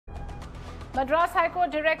Madras High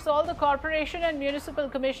Court directs all the corporation and municipal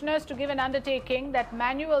commissioners to give an undertaking that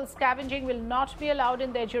manual scavenging will not be allowed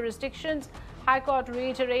in their jurisdictions. High Court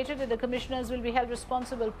reiterated that the commissioners will be held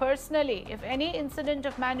responsible personally if any incident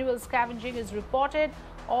of manual scavenging is reported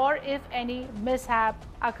or if any mishap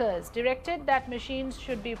occurs. Directed that machines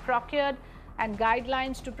should be procured and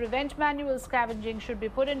guidelines to prevent manual scavenging should be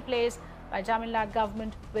put in place by Tamil Nadu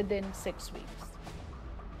government within 6 weeks.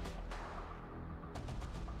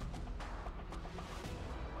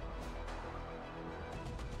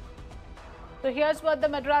 So here's what the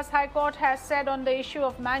Madras High Court has said on the issue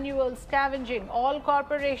of manual scavenging. All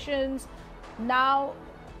corporations now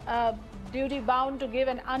duty bound to give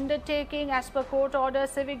an undertaking as per court order,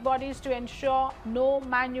 civic bodies to ensure no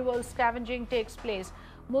manual scavenging takes place.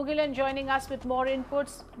 Mugilan joining us with more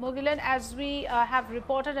inputs. Mugilan, as we have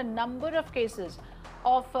reported a number of cases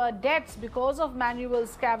of deaths because of manual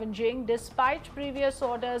scavenging, despite previous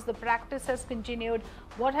orders, the practice has continued.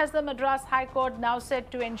 What has the Madras High Court now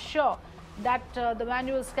said to ensure that the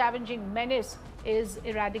manual scavenging menace is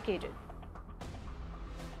eradicated?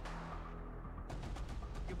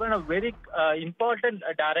 Given a very important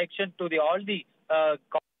direction to all the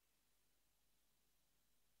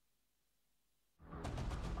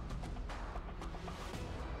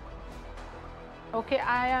Okay,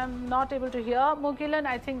 I am not able to hear Mugilan.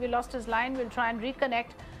 I think we lost his line. We'll try and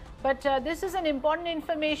reconnect. But this is an important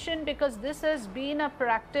information because this has been a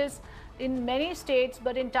practice in many states,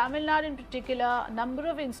 but in Tamil Nadu in particular, a number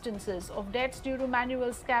of instances of deaths due to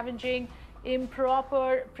manual scavenging,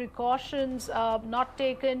 improper precautions not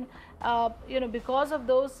taken. Because of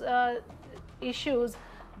those issues,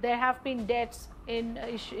 there have been deaths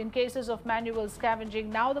in cases of manual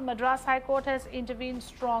scavenging. Now the Madras High Court has intervened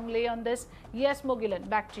strongly on this. Yes, Mugilan,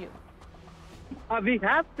 back to you. We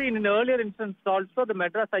have seen in earlier instances also the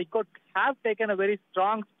Madras High Court have taken a very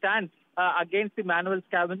strong stand against the manual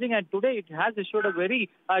scavenging, and today it has issued a very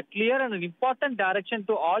clear and an important direction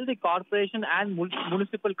to all the corporation and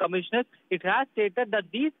municipal commissioners. It has stated that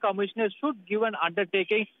these commissioners should give an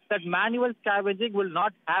undertaking that manual scavenging will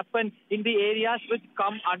not happen in the areas which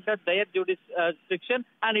come under their jurisdiction,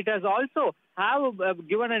 and it has also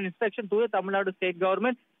given an instruction to the Tamil Nadu state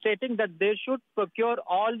government stating that they should procure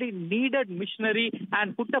all the needed machinery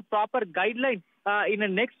and put a proper guideline in the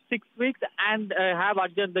next 6 weeks and have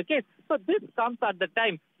adjourned the case. So this comes at the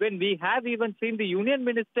time when we have even seen the union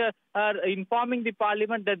minister informing the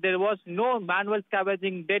parliament that there was no manual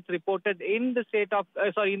scavenging death reported in the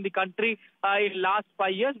in the country in last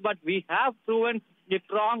 5 years, but we have proven it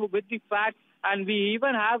wrong with the facts. And we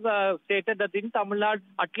even have stated that in Tamil Nadu,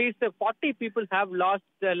 at least 40 people have lost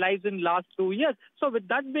their lives in last 2 years. So with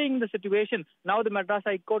that being the situation, now the Madras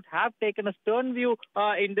High Court have taken a stern view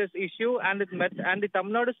in this issue, and the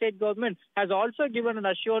Tamil Nadu state government has also given an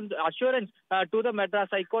assurance to the Madras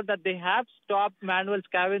High Court that they have stopped manual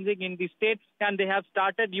scavenging in the state and they have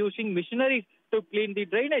started using machineries to clean the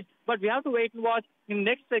drainage. But we have to wait and watch in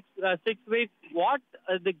next 6 weeks what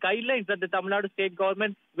the guidelines that the Tamil Nadu state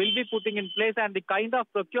government will be putting in place and the kind of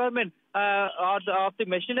procurement of the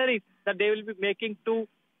machineries that they will be making to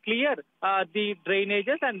clear the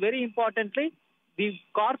drainages. And very importantly, the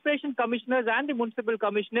corporation commissioners and the municipal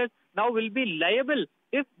commissioners now will be liable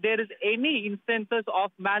if there is any instances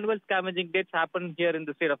of manual scavenging deaths happen here in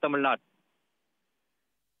the state of Tamil Nadu.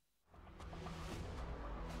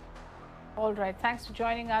 All right. Thanks for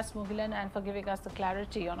joining us, Mugilan, and for giving us the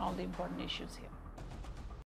clarity on all the important issues here.